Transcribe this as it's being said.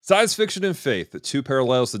Science fiction and faith, the two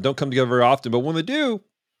parallels that don't come together very often, but when they do,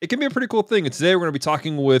 it can be a pretty cool thing. And today we're going to be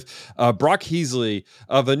talking with Brock Heasley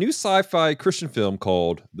of a new sci-fi Christian film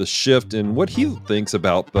called The Shift and what he thinks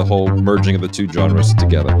about the whole merging of the two genres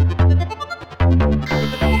together.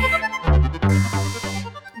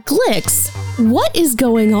 Glix, what is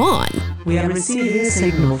going on? We are receiving a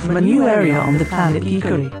signal from a new area on the planet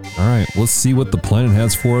Hickory. All right, let's see what the planet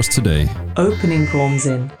has for us today. Opening prawns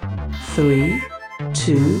in 3,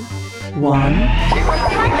 2, 1.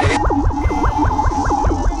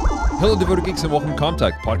 Hello, Devoted Geeks, and welcome to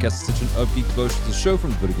Contact, podcast extension of Geek Devotions, a show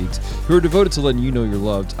from Devoted Geeks who are devoted to letting you know you're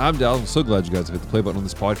loved. I'm Dallas. I'm so glad you guys have hit the play button on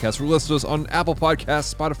this podcast. We're listening to us on Apple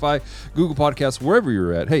Podcasts, Spotify, Google Podcasts, wherever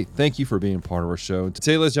you're at. Hey, thank you for being part of our show.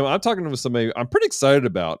 Today, ladies and gentlemen, I'm talking to somebody I'm pretty excited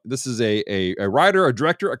about. This is a writer, a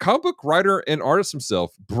director, a comic book writer, and artist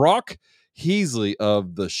himself, Brock Heasley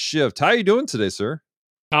of The Shift. How are you doing today, sir?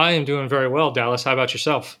 I am doing very well, Dallas. How about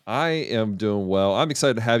yourself? I am doing well. I'm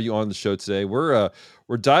excited to have you on the show today. We're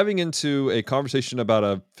diving into a conversation about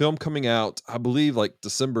a film coming out, I believe, like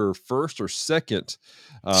December 1st or 2nd.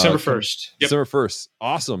 December 1st. Yep. December 1st.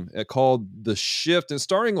 Awesome. Called The Shift and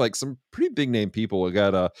starring like some pretty big name people. We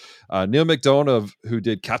got Neil McDonough, who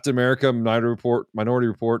did Captain America, Minority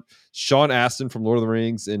Report, Sean Astin from Lord of the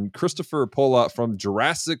Rings, and Christopher Pollock from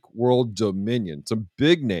Jurassic World Dominion. Some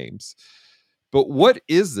big names. But what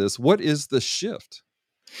is this? What is The Shift?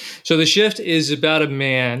 So The Shift is about a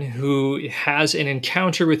man who has an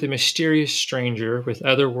encounter with a mysterious stranger with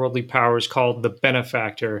otherworldly powers called the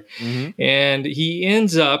Benefactor. Mm-hmm. And he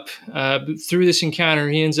ends up, through this encounter,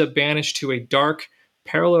 he ends up banished to a dark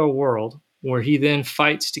parallel world where he then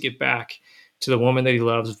fights to get back to the woman that he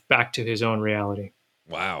loves, back to his own reality.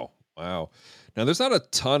 Wow. Now, there's not a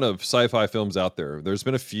ton of sci-fi films out there. There's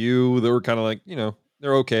been a few that were kind of like,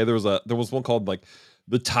 they're okay. There was one called like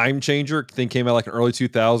The Time Changer. I think came out like in early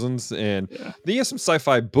 2000s, and then you have some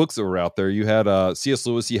sci-fi books that were out there. You had C.S.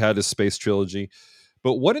 Lewis. He had his space trilogy.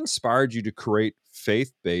 But what inspired you to create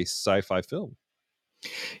faith-based sci-fi film?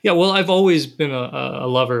 Yeah, well, I've always been a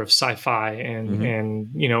lover of sci-fi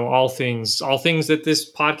and all things that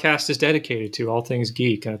this podcast is dedicated to, all things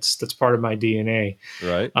geek. That's part of my DNA,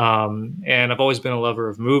 right? And I've always been a lover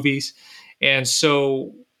of movies, and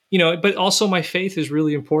so. But also my faith is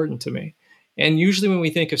really important to me. And usually when we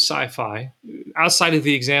think of sci-fi, outside of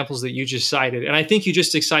the examples that you just cited, and I think you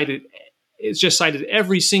just cited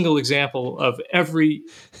every single example of every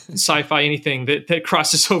sci-fi anything that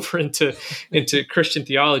crosses over into Christian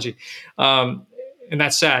theology. And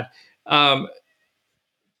that's sad. But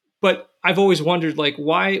I've always wondered, like,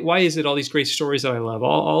 why is it all these great stories that I love,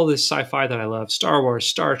 all this sci-fi that I love, Star Wars,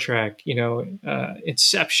 Star Trek,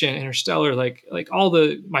 Inception, Interstellar, like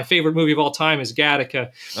my favorite movie of all time is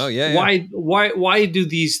Gattaca. Oh yeah. Why do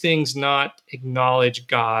these things not acknowledge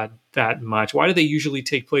God that much? Why do they usually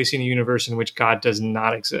take place in a universe in which God does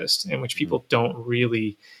not exist, in which people don't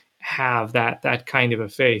really have that kind of a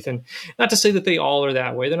faith? And not to say that they all are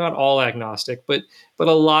that way. They're not all agnostic, but a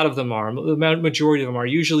lot of them are. The majority of them are.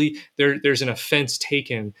 Usually there's an offense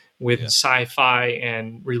taken with sci-fi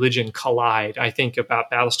and religion collide. I think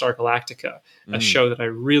about Battlestar Galactica, a show that I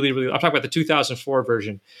really, I'm talking about the 2004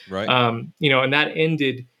 version. Right. And that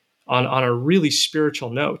ended on a really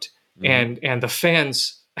spiritual note. And the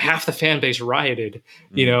fans, half the fan base rioted,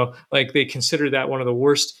 like they considered that one of the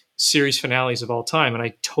worst series finales of all time. And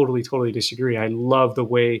I totally disagree. I love the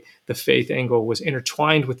way the faith angle was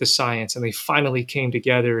intertwined with the science, and they finally came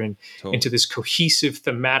together into this cohesive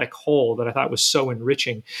thematic whole that I thought was so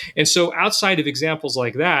enriching. And so outside of examples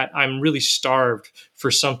like that, I'm really starved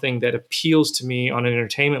for something that appeals to me on an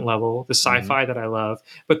entertainment level, the sci-fi that I love,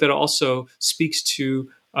 but that also speaks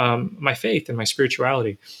to my faith and my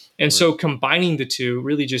spirituality. And so combining the two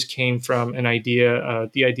really just came from the idea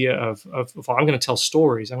of well, I'm going to tell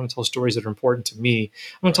stories. I'm going to tell stories that are important to me.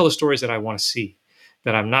 I'm going to tell the stories that I want to see,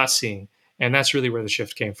 that I'm not seeing. And that's really where The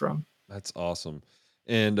Shift came from. That's awesome.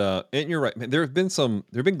 And you're right, man. There have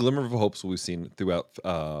been glimmer of hopes we've seen throughout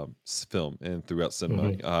film and throughout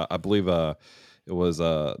cinema. I believe it was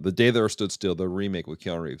The Day the Earth Stood Still, the remake with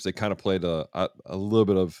Keanu Reeves. They kind of played a little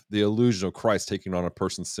bit of the illusion of Christ taking on a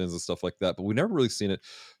person's sins and stuff like that. But we never really seen it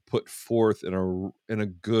put forth in a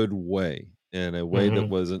good way, in a way that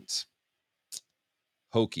wasn't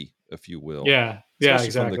hokey, if you will. Especially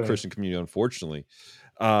exactly. From the Christian community, unfortunately.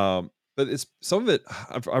 But it's some of it.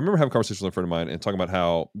 I remember having a conversation with a friend of mine and talking about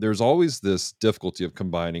how there's always this difficulty of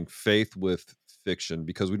combining faith with fiction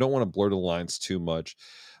because we don't want to blur the lines too much.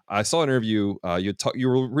 I saw an interview. You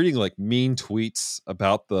were reading like mean tweets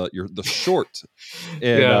about the short,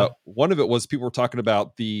 and one of it was people were talking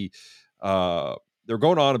about they're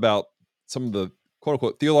going on about some of the quote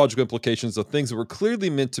unquote theological implications of things that were clearly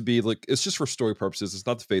meant to be like, it's just for story purposes. It's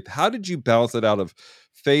not the faith. How did you balance that out of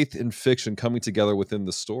faith and fiction coming together within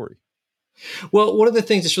the story? Well, one of the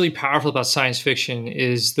things that's really powerful about science fiction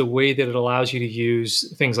is the way that it allows you to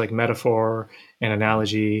use things like metaphor and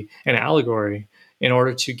analogy and allegory in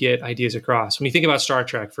order to get ideas across. When you think about Star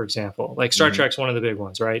Trek, for example, like Star Trek's one of the big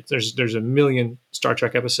ones, right? There's a million Star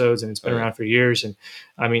Trek episodes, and it's been around for years. And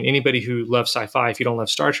I mean, anybody who loves sci-fi, if you don't love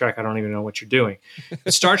Star Trek, I don't even know what you're doing.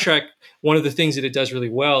 But Star Trek, one of the things that it does really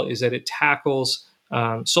well is that it tackles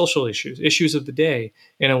social issues of the day,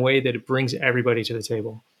 in a way that it brings everybody to the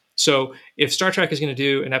table. So if Star Trek is going to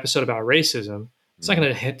do an episode about racism, it's not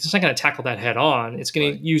going to tackle that head on. It's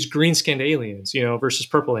going to use green skinned aliens, versus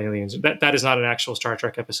purple aliens. That is not an actual Star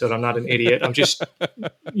Trek episode. I'm not an idiot. I'm just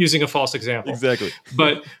using a false example. Exactly.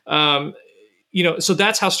 But so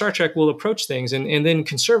that's how Star Trek will approach things. And then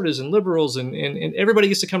conservatives and liberals and everybody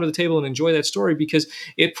gets to come to the table and enjoy that story, because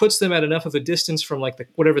it puts them at enough of a distance from like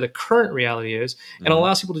whatever the current reality is, and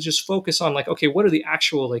allows people to just focus on like, okay, what are the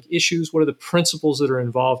actual like issues? What are the principles that are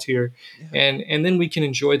involved here? Yeah. And then we can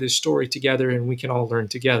enjoy this story together, and we can all learn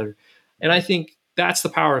together. And I think that's the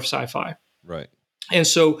power of sci-fi. Right. And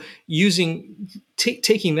so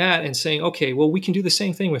taking that and saying, okay, well, we can do the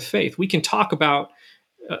same thing with faith. We can talk about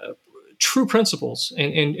true principles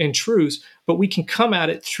and truths, but we can come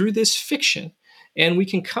at it through this fiction, and we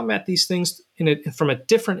can come at these things from a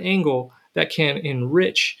different angle that can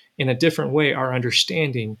enrich in a different way our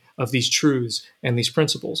understanding of these truths and these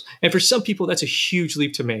principles. And for some people, that's a huge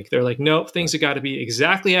leap to make. They're like, nope, things have got to be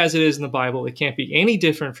exactly as it is in the Bible. It can't be any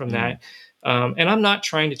different from that. And I'm not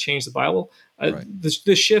trying to change the Bible.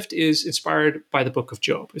 The shift is inspired by the book of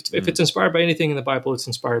Job. If it's inspired by anything in the Bible, it's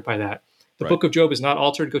inspired by that. The book of Job is not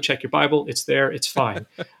altered. Go check your Bible. It's there. It's fine.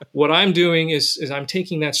 What I'm doing is I'm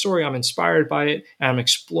taking that story. I'm inspired by it, and I'm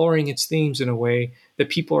exploring its themes in a way that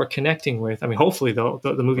people are connecting with. I mean, hopefully, though,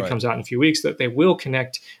 the movie comes out in a few weeks, that they will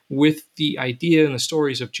connect with the idea and the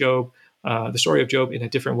stories of Job, the story of Job in a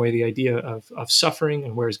different way. The idea of suffering,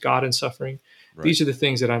 and where is God in suffering. Right. These are the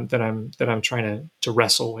things that I'm trying to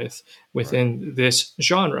wrestle with within this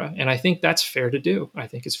genre, and I think that's fair to do. I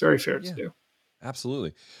think it's very fair to do.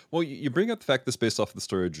 Absolutely. Well, you bring up the fact this based off of the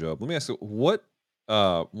story of Job. Let me ask you,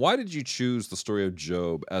 why did you choose the story of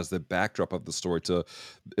Job as the backdrop of the story?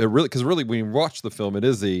 Because really, when you watch the film, it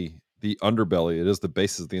is the underbelly. It is the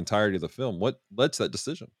basis of the entirety of the film. What led to that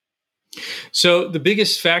decision? So the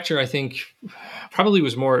biggest factor, I think, probably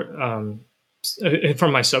was more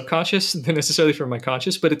from my subconscious than necessarily from my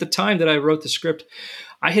conscious. But at the time that I wrote the script,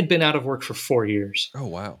 I had been out of work for 4 years. Oh,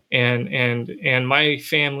 wow. And my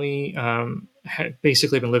family had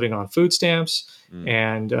basically been living on food stamps,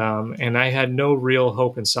 and I had no real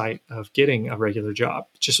hope in sight of getting a regular job.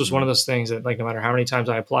 It just was one of those things that, like, no matter how many times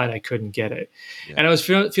I applied, I couldn't get it. Yeah. And I was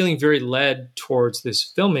feeling very led towards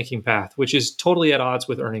this filmmaking path, which is totally at odds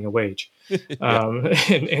with earning a wage,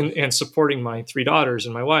 and supporting my 3 daughters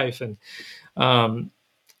and my wife. And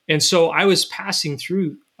so I was passing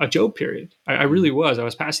through a Job period. I really was. I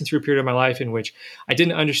was passing through a period of my life in which I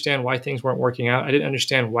didn't understand why things weren't working out. I didn't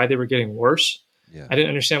understand why they were getting worse. Yeah. I didn't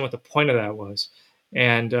understand what the point of that was.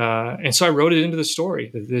 And so I wrote it into the story.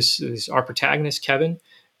 This our protagonist, Kevin,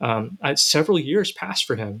 several years passed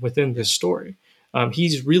for him within this story.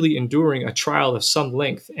 He's really enduring a trial of some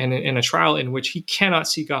length, and a trial in which he cannot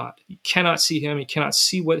see God. He cannot see him. He cannot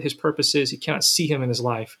see what his purpose is. He cannot see him in his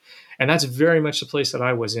life. And that's very much the place that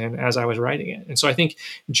I was in as I was writing it. And so I think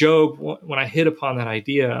Job, when I hit upon that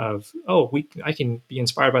idea of, I can be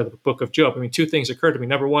inspired by the book of Job. I mean, 2 things occurred to me.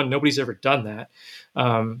 Number one, nobody's ever done that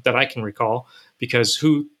I can recall, because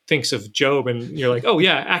who thinks of Job and you're like, oh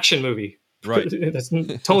yeah, action movie. Right. That's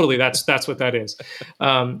what that is.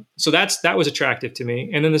 So that was attractive to me.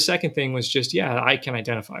 And then the second thing was just, I can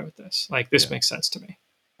identify with this. Like, this makes sense to me.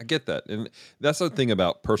 I get that. And that's the thing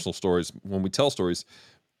about personal stories. When we tell stories,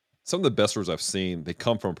 some of the best stories I've seen, they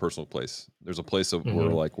come from a personal place. There's a place of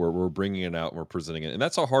where we're bringing it out and we're presenting it. And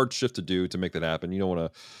that's a hard shift to do to make that happen. You don't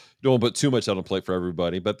want to put too much on a plate for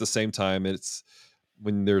everybody. But at the same time, it's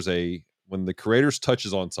when the creator's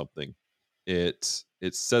touches on something, it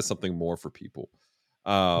says something more for people.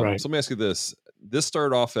 So let me ask you this. This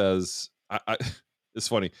started off as, it's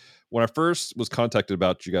funny. When I first was contacted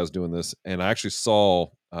about you guys doing this, and I actually saw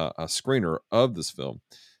a screener of this film,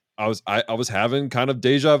 I was having kind of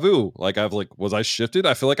deja vu. Like, was I shifted?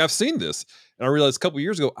 I feel like I've seen this. And I realized a couple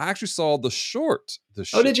years ago, I actually saw the short.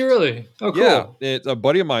 Oh, did you really? Oh, cool. Yeah. A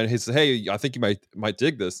buddy of mine, he said, hey, I think you might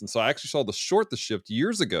dig this. And so I actually saw the short, The Shift,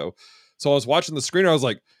 years ago. So I was watching the screen. I was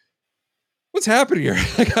like, what's happening here?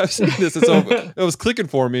 Like, I've seen this. And so it was clicking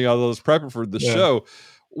for me. I was prepping for the show.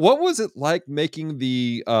 What was it like making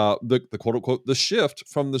the quote unquote the shift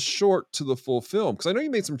from the short to the full film? Because I know you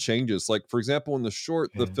made some changes. Like for example, in the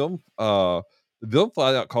short, Yeah. the villain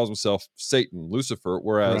flat out calls himself Satan, Lucifer,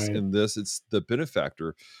 whereas Right. in this it's the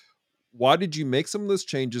benefactor. Why did you make some of those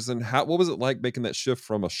changes, and what was it like making that shift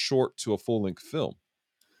from a short to a full length film?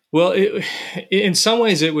 Well, in some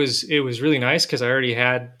ways it was really nice because I already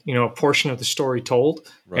had a portion of the story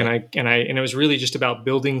told, and Right. it was really just about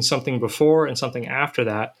building something before and something after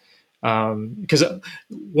that. Because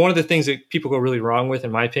one of the things that people go really wrong with,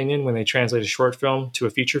 in my opinion, when they translate a short film to a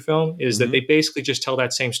feature film, is that Hmm. they basically just tell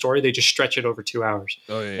that same story. They just stretch it over 2 hours.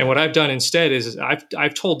 Oh yeah, And yeah. what I've done instead is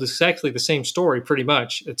I've told exactly the same story pretty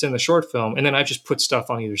much. It's in the short film, and then I've just put stuff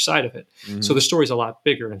on either side of it. So Hmm. the story's a lot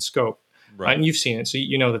bigger in scope, Right. and you've seen it, so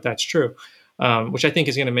you know that that's true. Which I think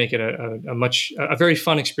is going to make it a very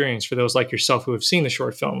fun experience for those like yourself who have seen the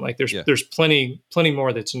short film. Like Yeah. there's plenty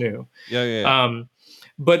more that's new. Yeah. Yeah. Yeah. Um,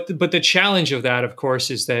 but the challenge of that, of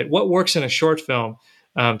course, is that what works in a short film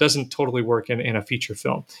doesn't totally work in a feature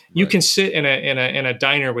film. You Right. can sit in a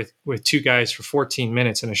diner with two guys for 14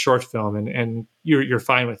 minutes in a short film, and you're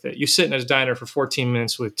fine with it. You sit in a diner for 14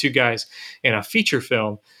 minutes with two guys in a feature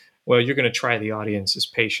film. Well, you're going to try the audience's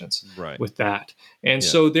patience Right. with that. And Yeah.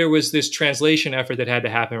 so there was this translation effort that had to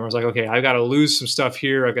happen where I was like, okay, I've got to lose some stuff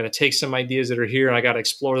here. I've got to take some ideas that are here, and I got to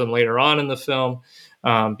explore them later on in the film,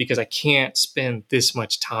 because I can't spend this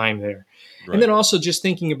much time there. And Right. then also just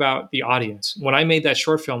thinking about the audience. When I made that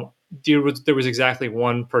short film, there was exactly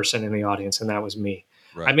one person in the audience, and that was me.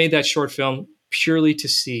 I Right. made that short film purely to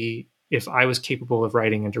see if I was capable of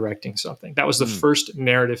writing and directing something. That was the Mm. first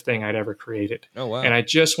narrative thing I'd ever created. Oh And wow. I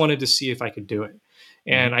just wanted to see if I could do it.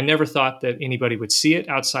 Hmm. And I never thought that anybody would see it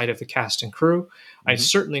outside of the cast and crew. I Hmm.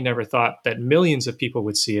 certainly never thought that millions of people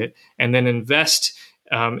would see it and then invest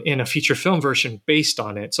in a feature film version based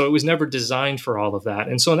on it. So it was never designed for all of that.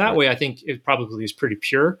 And so in that Right. way, I think it probably is pretty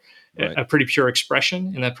pure, Right. a pretty pure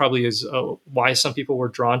expression. And that probably is why a lot of people were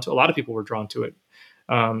drawn to it.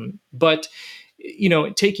 But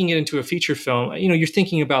taking it into a feature film, you're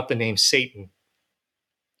thinking about the name Satan.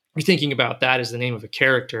 You're thinking about that as the name of a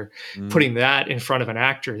character, Hmm. putting that in front of an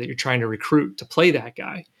actor that you're trying to recruit to play that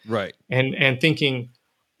guy, Right. and thinking,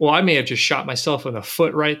 well, I may have just shot myself in the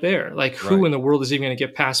foot right there. Like, who Right. in the world is even going to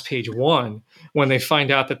get past page one when they find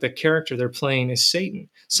out that the character they're playing is Satan?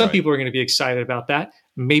 Some Right. people are going to be excited about that.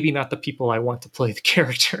 Maybe not the people I want to play the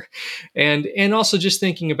character, and also just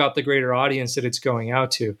thinking about the greater audience that it's going out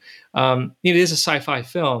to. It is a sci-fi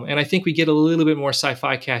film, and I think we get a little bit more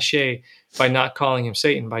sci-fi cachet by not calling him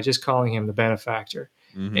Satan, by just calling him the benefactor.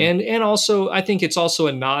 Hmm. And also, I think it's also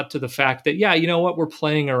a nod to the fact that, yeah, you know what, we're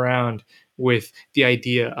playing around with the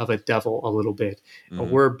idea of a devil a little bit. Hmm.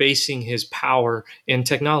 We're basing his power in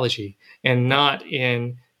technology and Right. not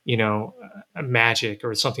in magic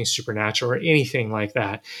or something supernatural or anything like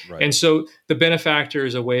that. Right. And so the benefactor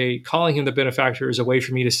is a way, calling him the benefactor is a way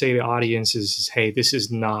for me to say to audiences, hey, this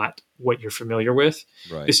is not what you're familiar with.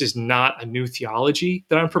 Right. This is not a new theology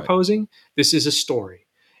that I'm Right. proposing. This is a story.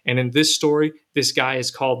 And in this story, this guy is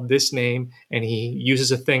called this name, and he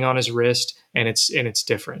uses a thing on his wrist, and it's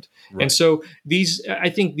different. And Right. so I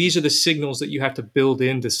think these are the signals that you have to build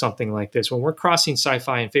into something like this. When we're crossing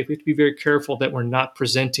sci-fi and faith, we have to be very careful that we're not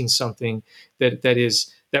presenting something that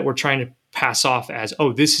we're trying to pass off as,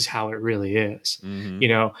 oh, this is how it really is. Hmm.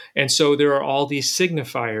 And so there are all these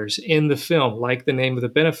signifiers in the film, like the name of the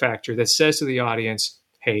benefactor, that says to the audience,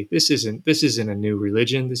 hey, this isn't a new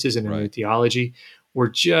religion, this isn't a new Right. theology. We're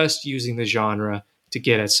just using the genre to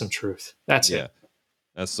get at some truth. That's Yeah. it.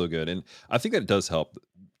 That's so good. And I think that does help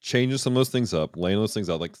changing some of those things up, laying those things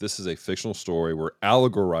out. Like this is a fictional story. We're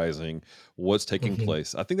allegorizing what's taking Mhm.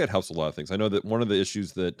 place. I think that helps a lot of things. I know that one of the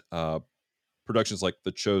issues that productions like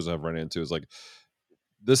The Chosen have run into is like,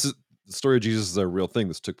 this is the story of Jesus is a real thing.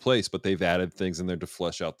 This took place, but they've added things in there to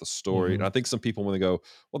flesh out the story. And I Mhm. think some people, when they go,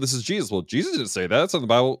 well, this is Jesus. Well, Jesus didn't say that. That's in the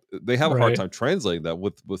Bible. They have a hard Right. time translating that.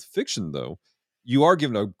 With fiction, though, you are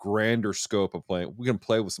given a grander scope of playing. We can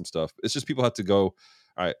play with some stuff. It's just people have to go,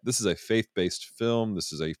 all right, this is a faith-based film.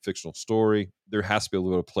 This is a fictional story. There has to be a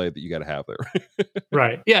little bit of play that you got to have there.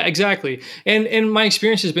 Right. Yeah, exactly. And my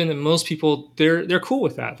experience has been that most people they're cool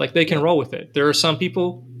with that. Like they can Yeah. roll with it. There are some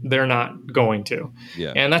people they're not going to.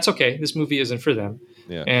 Yeah. And that's okay. This movie isn't for them.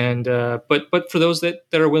 Yeah. And but for those that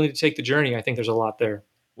are willing to take the journey, I think there's a lot there.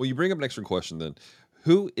 Well, you bring up an excellent question then.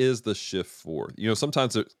 Who is the shift for?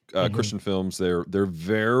 Sometimes Mhm. Christian films, they're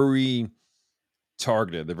very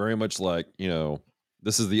targeted. They're very much like,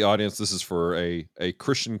 this is the audience. This is for a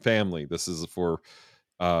Christian family. This is for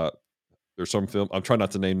uh there's some film, I'm trying not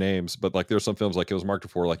to name names, but like there's some films like it was marketed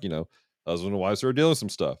for like, husband and wife started dealing with some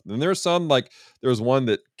stuff. Then there's some, like, there was one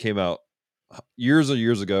that came out years and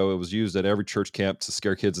years ago. It was used at every church camp to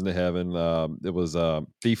scare kids into heaven. It was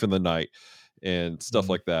Thief in the Night and stuff Mhm.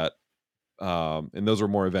 like that. And those are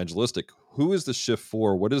more evangelistic. Who is the shift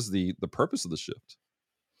for? What is the purpose of the shift?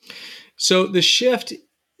 So the shift,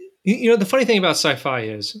 the funny thing about sci-fi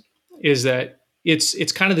is that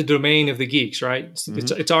it's kind of the domain of the geeks, right? Hmm.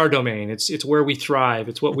 It's our domain. It's where we thrive.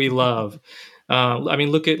 It's what we love. I mean,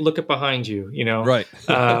 look at behind you. Right.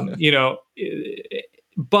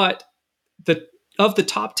 But the of the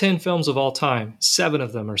top 10 films of all time, 7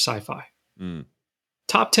 of them are sci-fi. Mm,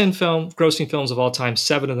 Top 10 grossing films of all time,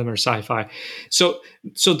 7 of them are sci-fi. So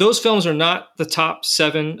those films are not the top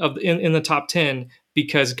 7 in the top 10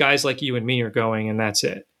 because guys like you and me are going, and that's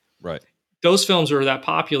it. right. Those films are that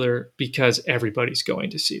popular because everybody's going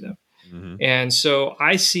to see them. Hmm. And so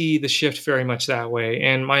I see the shift very much that way.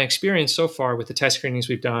 And my experience so far with the test screenings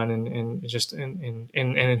we've done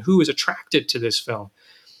and who is attracted to this film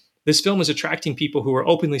is attracting people who are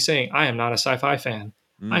openly saying, I am not a sci-fi fan.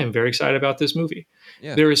 I Mm, am very excited about this movie.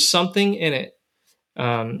 yeah. There is something in it,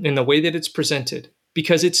 in the way that it's presented,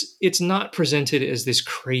 because it's not presented as this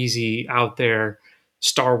crazy out there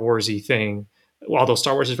Star Warsy thing. Although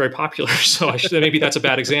Star Wars is very popular, so maybe that's a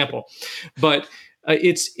bad example. But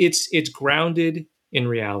it's grounded in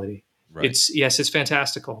reality. Right. It's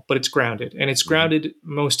fantastical, but it's grounded, and it's Hmm. grounded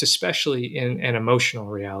most especially in an emotional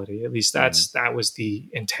reality. At least Hmm. that was the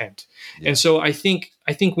intent. And Yeah. so I think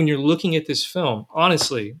when you're looking at this film,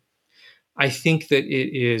 honestly, I think that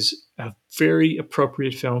it is a very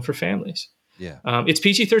appropriate film for families. Yeah. It's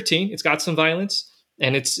PG-13. It's got some violence,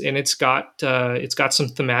 and it's got some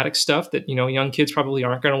thematic stuff that young kids probably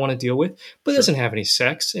aren't going to want to deal with. But it Sure. doesn't have any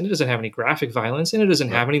sex, and it doesn't have any graphic violence, and it doesn't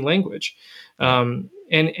Right. have any language. Right.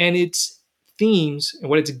 And its themes and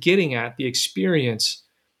what it's getting at, the experience,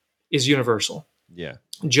 is universal. Yeah.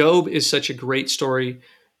 Job is such a great story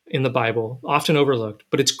in the Bible, often overlooked,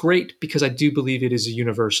 but it's great because I do believe it is a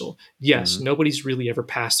universal. Yes, Hmm. nobody's really ever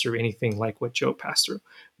passed through anything like what Job passed through.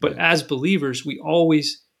 But Yeah. as believers, we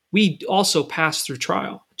also pass through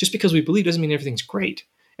trial. Just because we believe doesn't mean everything's great.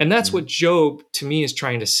 And that's Hmm. what Job to me is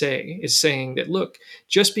trying to say, is saying that, look,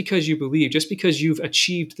 just because you believe, just because you've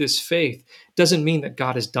achieved this faith, doesn't mean that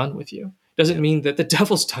God is done with you. Doesn't Yeah. mean that the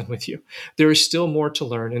devil's done with you. There is still more to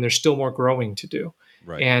learn, and there's still more growing to do.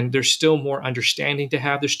 Right. And there's still more understanding to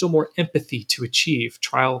have. There's still more empathy to achieve.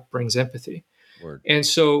 Trial brings empathy. Word. And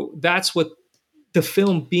so that's what the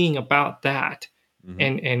film being about, that Hmm.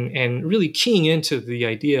 and really keying into the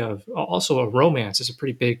idea of also a romance is a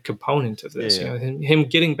pretty big component of Yeah. this. Yeah. Him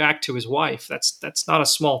getting back to his wife, that's not a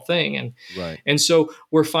small thing. Right. And so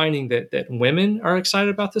we're finding that women are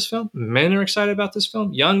excited about this film, men are excited about this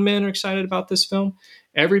film, young men are excited about this film.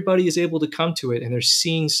 Everybody is able to come to it, and they're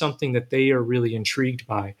seeing something that they are really intrigued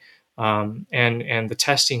by. And the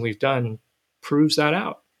testing we've done proves that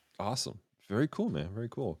out. Awesome. Very cool, man. Very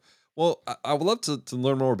cool. Well, I would love to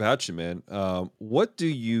learn more about you, man. What do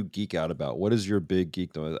you geek out about? What is your big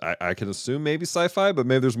geekdom? I can assume maybe sci-fi, but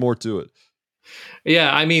maybe there's more to it.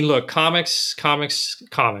 Yeah, I mean, look, comics.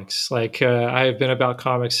 Like I've been about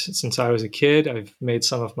comics since I was a kid. I've made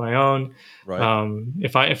some of my own. Right.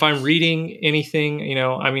 If I'm reading anything,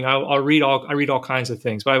 I mean, I read all kinds of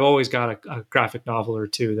things. But I've always got a graphic novel or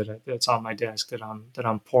two that's on my desk that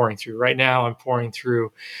I'm pouring through. Right now, I'm pouring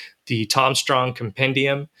through the Tom Strong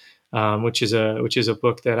Compendium, which is a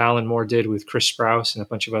book that Alan Moore did with Chris Sprouse and a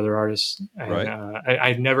bunch of other artists. And Right.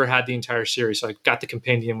 I've never had the entire series, so I got the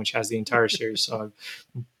Compendium, which has the entire series. So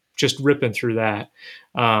I'm just ripping through that.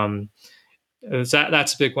 Um, that's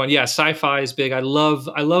a big one. Yeah, sci-fi is big. I love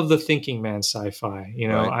the thinking man sci-fi.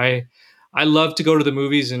 Right. I love to go to the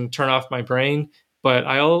movies and turn off my brain, but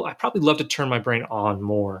I probably love to turn my brain on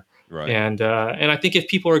more. Right. And I think if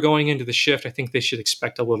people are going into the shift, I think they should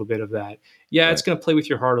expect a little bit of that. Yeah, it's Right. going to play with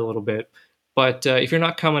your heart a little bit, but if you're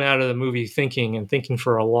not coming out of the movie thinking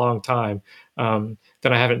for a long time, then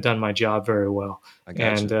I haven't done my job very well. I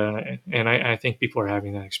got And you. I think people are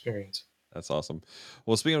having that experience. That's awesome.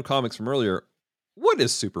 Well, speaking of comics from earlier, what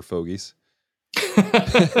is Super Fogies?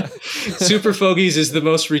 Super Fogies is the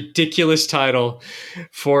most ridiculous title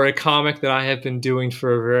for a comic that I have been doing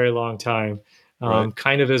for a very long time, Right.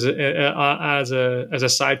 kind of as a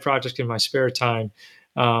side project in my spare time.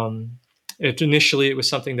 Initially, it was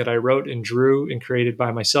something that I wrote and drew and created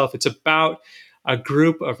by myself. It's about a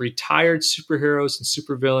group of retired superheroes and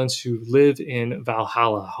supervillains who live in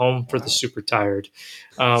Valhalla, home for the Wow. super tired.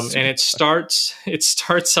 And Super. it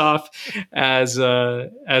starts off as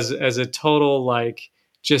a total like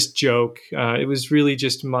just joke. It was really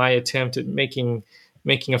just my attempt at making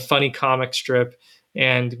a funny comic strip.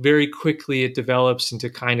 and very quickly it develops into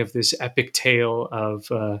kind of this epic tale of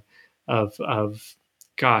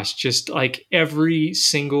gosh, just like every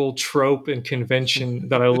single trope and convention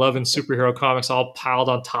that I love in superhero comics, all piled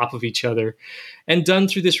on top of each other, and done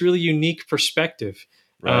through this really unique perspective.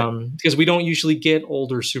 Right. Because we don't usually get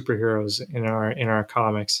older superheroes in our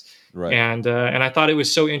comics, Right. and I thought it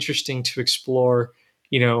was so interesting to explore,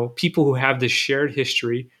 people who have this shared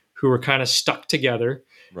history, who are kind of stuck together,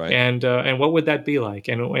 Right. and what would that be like,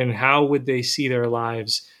 and how would they see their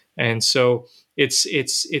lives? And so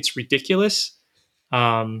it's ridiculous,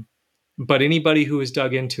 um, but anybody who has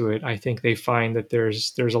dug into it, I think they find that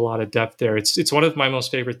there's a lot of depth there. It's one of my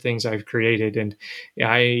most favorite things I've created, and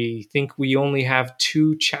I think we only have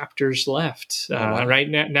 2 chapters left. Oh wow. Right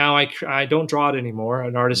now, I don't draw it anymore.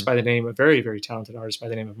 An artist Mhm. by the name, a very very talented artist by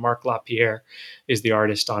the name of Marc Lapierre, is the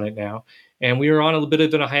artist on it now, and we are on a little bit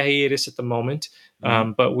of a hiatus at the moment.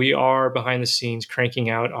 Mhm. But we are behind the scenes cranking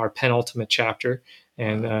out our penultimate chapter,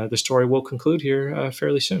 and Wow. the story will conclude here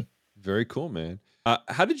fairly soon. Very cool, man.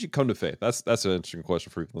 How did you come to faith? That's an interesting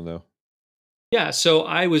question for people to know. Yeah, so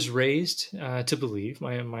I was raised to believe.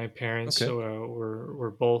 My parents Okay.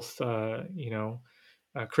 were both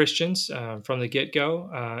Christians from the get go,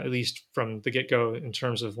 at least from the get go in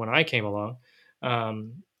terms of when I came along,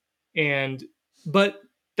 um, and but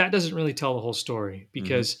that doesn't really tell the whole story, Mhm.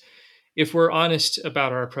 because if we're honest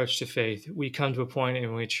about our approach to faith, we come to a point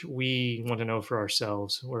in which we want to know for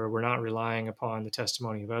ourselves, where we're not relying upon the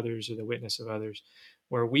testimony of others or the witness of others,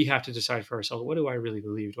 where we have to decide for ourselves, what do I really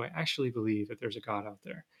believe? Do I actually believe that there's a God out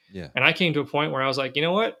there? Yeah. And I came to a point where I was like, you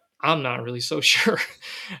know what? I'm not really so sure.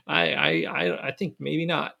 I think maybe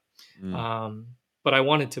not. Mm. Um, but I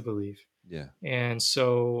wanted to believe. Yeah. And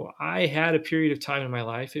so I had a period of time in my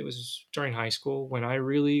life. It was during high school when I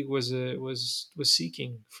really was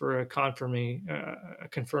seeking for a confirming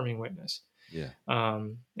witness, Yeah.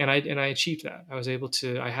 and I achieved that. I was able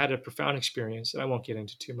to. I had a profound experience that I won't get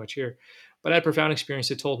into too much here, but I had a profound experience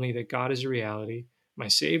that told me that God is a reality, my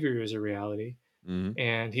Savior is a reality, Mhm.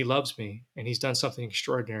 and He loves me, and He's done something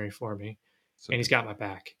extraordinary for me, So and He's good. got my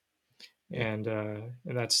back, Yeah. and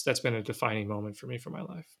that's been a defining moment for me for my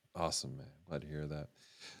life. Awesome, man. Glad to hear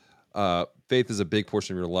that. Faith is a big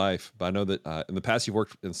portion of your life, but I know that in the past you've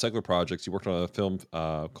worked in secular projects. You worked on a film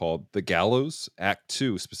called The Gallows, Act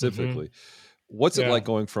Two, Hmm. specifically. What's it like Yeah.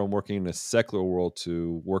 going from working in a secular world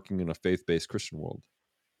to working in a faith-based Christian world?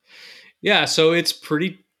 Yeah, so it's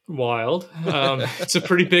pretty wild. It's a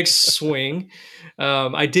pretty big swing.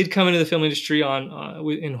 I did come into the film industry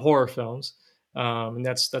in horror films, and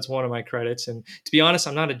that's one of my credits. And to be honest,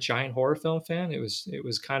 I'm not a giant horror film fan. It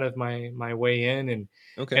was kind of my way in,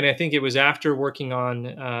 Okay. and I think it was after working on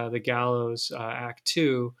the Gallows Act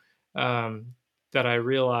Two, um, that I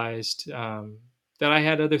realized that I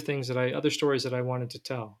had other stories that I wanted to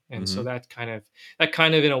tell, and so Hmm. that kind of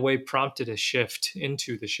in a way prompted a shift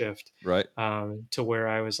into the shift, Right. to where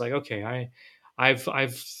I was like, okay, I've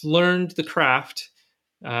learned the craft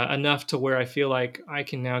enough to where I feel like I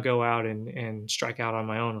can now go out and strike out on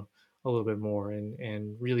my own a little bit more,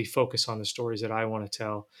 and really focus on the stories that I want to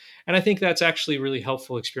tell. And I think that's actually a really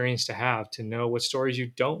helpful experience to have, to know what stories you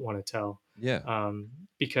don't want to tell, Yeah. um,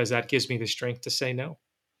 because that gives me the strength to say no,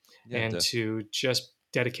 Yeah. and to just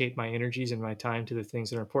dedicate my energies and my time to the things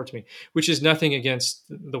that are important to me, which is nothing against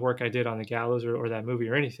the work I did on the Gallows, or that movie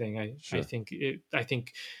or anything. I Sure. think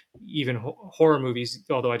even horror movies,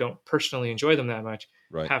 although I don't personally enjoy them that much,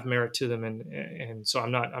 Right. have merit to them, and so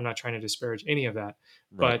I'm not trying to disparage any of that.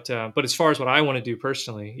 Right. But as far as what I want to do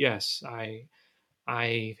personally, yes, I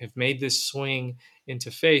have made this swing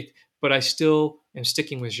into faith, but I still am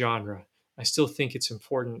sticking with genre. I still think it's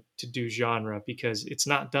important to do genre, because it's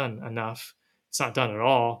not done enough. It's not done at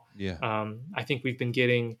all. Yeah. I think we've been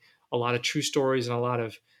getting a lot of true stories and a lot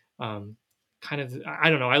of um, kind of, I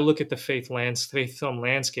don't know. I look at the faith film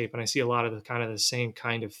landscape, and I see a lot of the kind of the same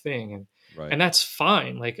kind of thing, Right. and that's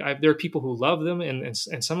fine. Like, there are people who love them, and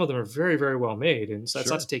some of them are very very well made, and so that's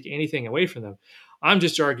not to Sure. take anything away from them. I'm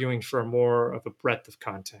just arguing for more of a breadth of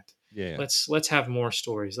content. Yeah. Yeah. Let's have more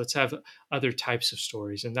stories. Let's have other types of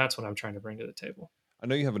stories, and that's what I'm trying to bring to the table. I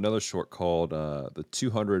know you have another short called the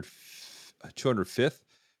 205th,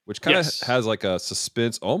 which kind of Yes. has like a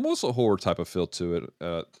suspense, almost a horror type of feel to it.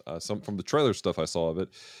 Some from the trailer stuff I saw of it.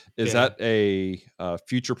 Is Yeah. that a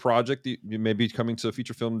future project that you may be coming to a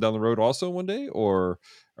feature film down the road also one day, or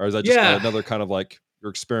is that just Yeah. another kind of like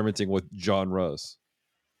you're experimenting with genres?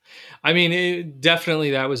 I mean,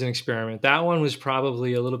 definitely that was an experiment. That one was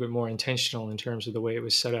probably a little bit more intentional in terms of the way it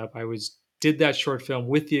was set up. I was did that short film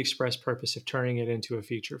with the express purpose of turning it into a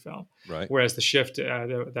feature film, Right. whereas the shift,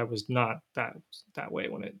 that was not that way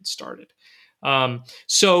when it started.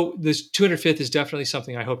 So this 205th is definitely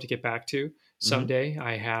something I hope to get back to Hmm. someday.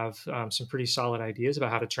 I have some pretty solid ideas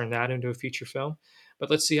about how to turn that into a feature film, but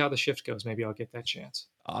let's see how the shift goes. Maybe I'll get that chance.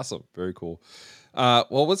 Awesome. Very cool.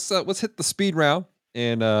 Well, let's hit the speed round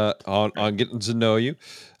and All right. on getting to know you.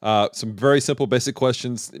 Some very simple, basic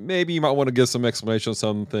questions. Maybe you might want to give some explanation on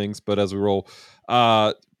some things, but as we roll,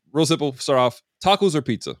 uh, real simple. Start off: tacos or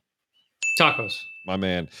pizza? Tacos. My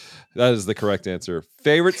man, that is the correct answer.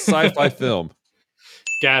 Favorite sci-fi film?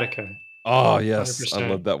 Gattaca. Oh yes, I 100%.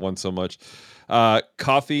 love that one so much.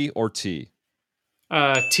 Coffee or tea?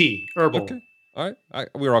 Tea. Herbal. Okay, all right,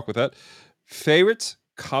 we rock with that. Favorite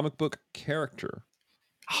comic book character?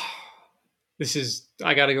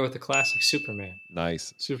 I got to go with the classic Superman.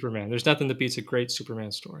 Nice. Superman. There's nothing that beats a great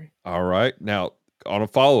Superman story. All right. Now, on a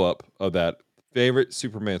follow up of that, favorite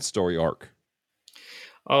Superman story arc.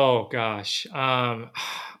 Oh gosh. I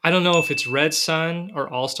don't know if it's Red Sun or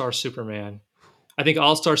All Star Superman. I think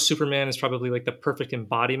All Star Superman is probably like the perfect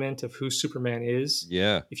embodiment of who Superman is.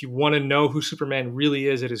 Yeah. If you want to know who Superman really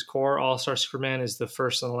is at his core, All Star Superman is the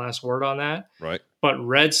first and the last word on that. Right. But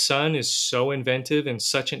Red Sun is so inventive and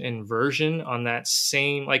such an inversion on that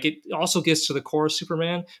same, like it also gets to the core of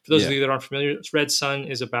Superman. For those of Yeah. you that aren't familiar, Red Sun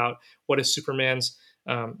is about what if Superman's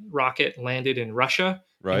rocket landed in Russia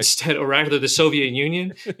Right. instead, or rather the Soviet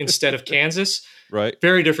Union instead of Kansas. Right.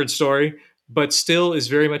 Very different story, but still is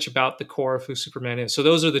very much about the core of who Superman is. So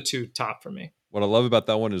those are the two top for me. What I love about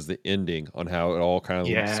that one is the ending on how it all kind of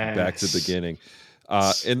loops back to the Yes. beginning.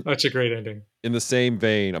 In Such a great ending. in the same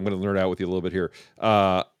vein, I'm going to nerd out with you a little bit here.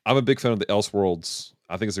 I'm a big fan of the Elseworlds.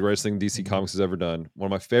 I think it's the greatest thing DC Mhm. Comics has ever done. One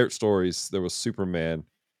of my favorite stories there was Superman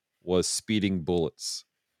was Speeding Bullets,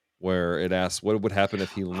 where it asks what would happen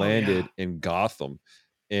if he Oh yeah. landed in Gotham.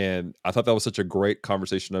 And I thought that was such a great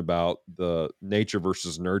conversation about the nature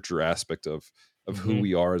versus nurture aspect of who Hmm.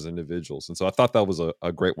 we are as individuals. And so I thought that was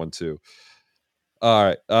a great one too. All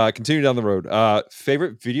right. Continue down the road.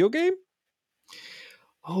 Favorite video game?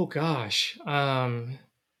 Oh gosh.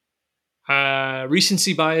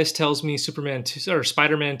 Recency bias tells me Superman 2 or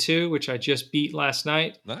Spider-Man 2, which I just beat last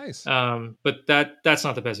night. Nice. But that's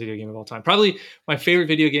not the best video game of all time. Probably my favorite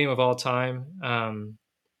video game of all time. Oh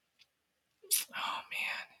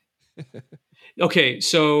man. Okay,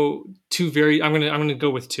 so I'm gonna go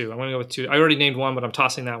with two. I'm gonna go with two. I already named one, but I'm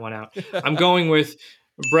tossing that one out. I'm going with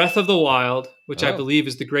Breath of the Wild, which I Oh, believe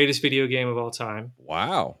is the greatest video game of all time.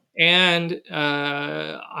 wow. And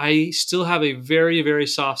I still have a very, very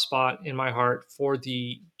soft spot in my heart for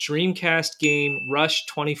the Dreamcast game Rush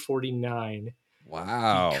 2049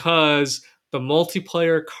 Wow. because the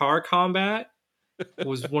multiplayer car combat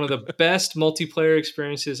was one of the best multiplayer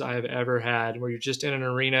experiences I have ever had, where you're just in an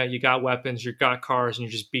arena, you got weapons, you got cars, and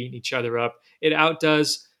you're just beating each other up. It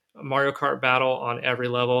outdoes Mario Kart Battle on every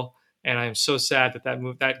level. And I'm so sad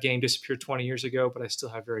that game disappeared 20 years ago, but I still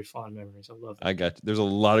have very fond memories. I love I that got game. you. There's a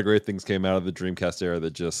lot of great things came out of the Dreamcast era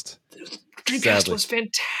that just Dreamcast sadly was it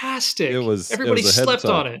fantastic. was Everybody ahead of slept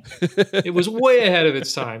time. on it. It was way ahead of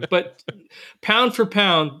its time. But pound for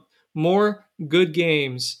pound, more good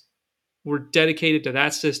games were dedicated to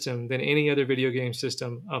that system than any other video game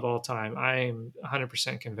system of all time. I am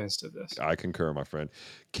 100% convinced of this. I concur, my friend.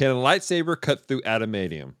 Can a lightsaber cut through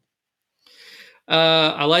adamantium?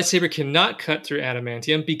 A lightsaber cannot cut through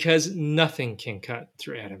adamantium because nothing can cut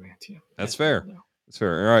through adamantium, That's as we all fair. know. That's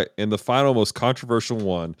fair. All right. And the final, most controversial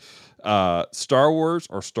one: Star Wars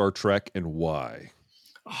or Star Trek, and why?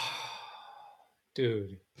 Oh,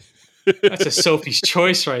 dude, that's a Sophie's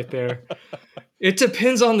choice right there. It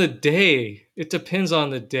depends on the day. It depends on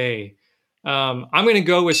the day. I'm going to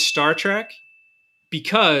go with Star Trek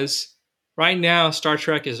because right now Star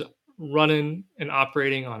Trek is running and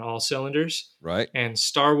operating on all cylinders, Right. and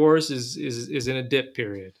Star Wars is in a dip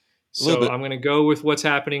period. A little So bit. I'm going to go with what's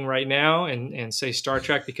happening right now and say Star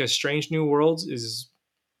Trek because Strange New Worlds is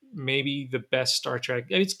maybe the best Star Trek.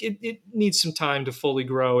 It needs some time to fully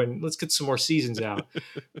grow, and let's get some more seasons out.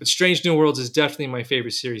 But Strange New Worlds is definitely my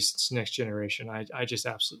favorite series since Next Generation. I just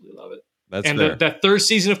absolutely love it. That's And fair. that third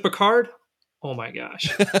season of Picard, oh my gosh,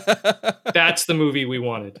 that's the movie we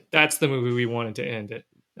wanted. That's the movie we wanted to end it.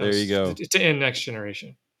 There you go. To end Next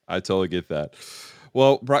Generation. I totally get that.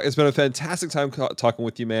 Well, Brock, it's been a fantastic time talking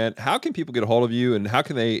with you, man. How can people get a hold of you, and how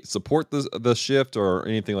can they support the shift or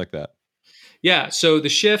anything like that? Yeah, so the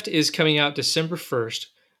shift is coming out December 1st.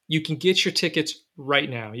 You can get your tickets right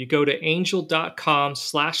now. You go to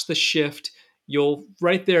angel.com/the shift. You'll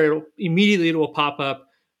right there, it will pop up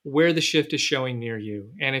where the shift is showing near you.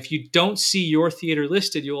 And if you don't see your theater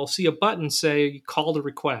listed, you'll see a button say call to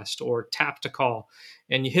request or tap to call.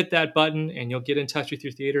 And you hit that button and you'll get in touch with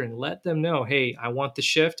your theater and let them know, hey, I want the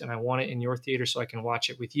shift and I want it in your theater so I can watch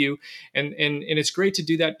it with you. And it's great to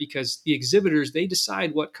do that because the exhibitors, they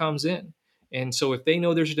decide what comes in. And so if they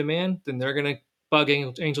know there's a demand, then they're going to bug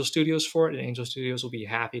Angel Studios for it, and Angel Studios will be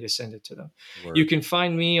happy to send it to them. Word. You can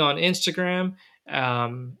find me on Instagram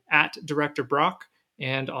at Director Brock,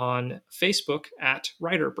 and on Facebook at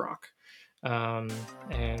Writer Brock. And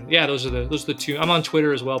yeah, those are the two. I'm on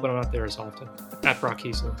Twitter as well, but I'm not there as often. At Brock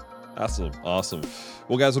Heasley. Awesome.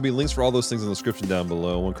 Well, guys, there'll be links for all those things in the description down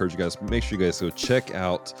below. I want to encourage you guys, make sure you guys go check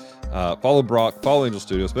out, follow Brock, follow Angel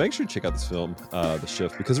Studios, but make sure you check out this film, The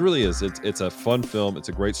Shift, because it really is. It's a fun film. It's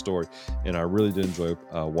a great story, and I really did enjoy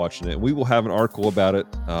watching it. And we will have an article about it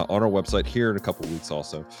on our website here in a couple of weeks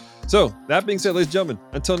also. So, that being said, ladies and gentlemen,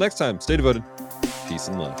 until next time, stay devoted. Peace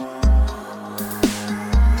and love.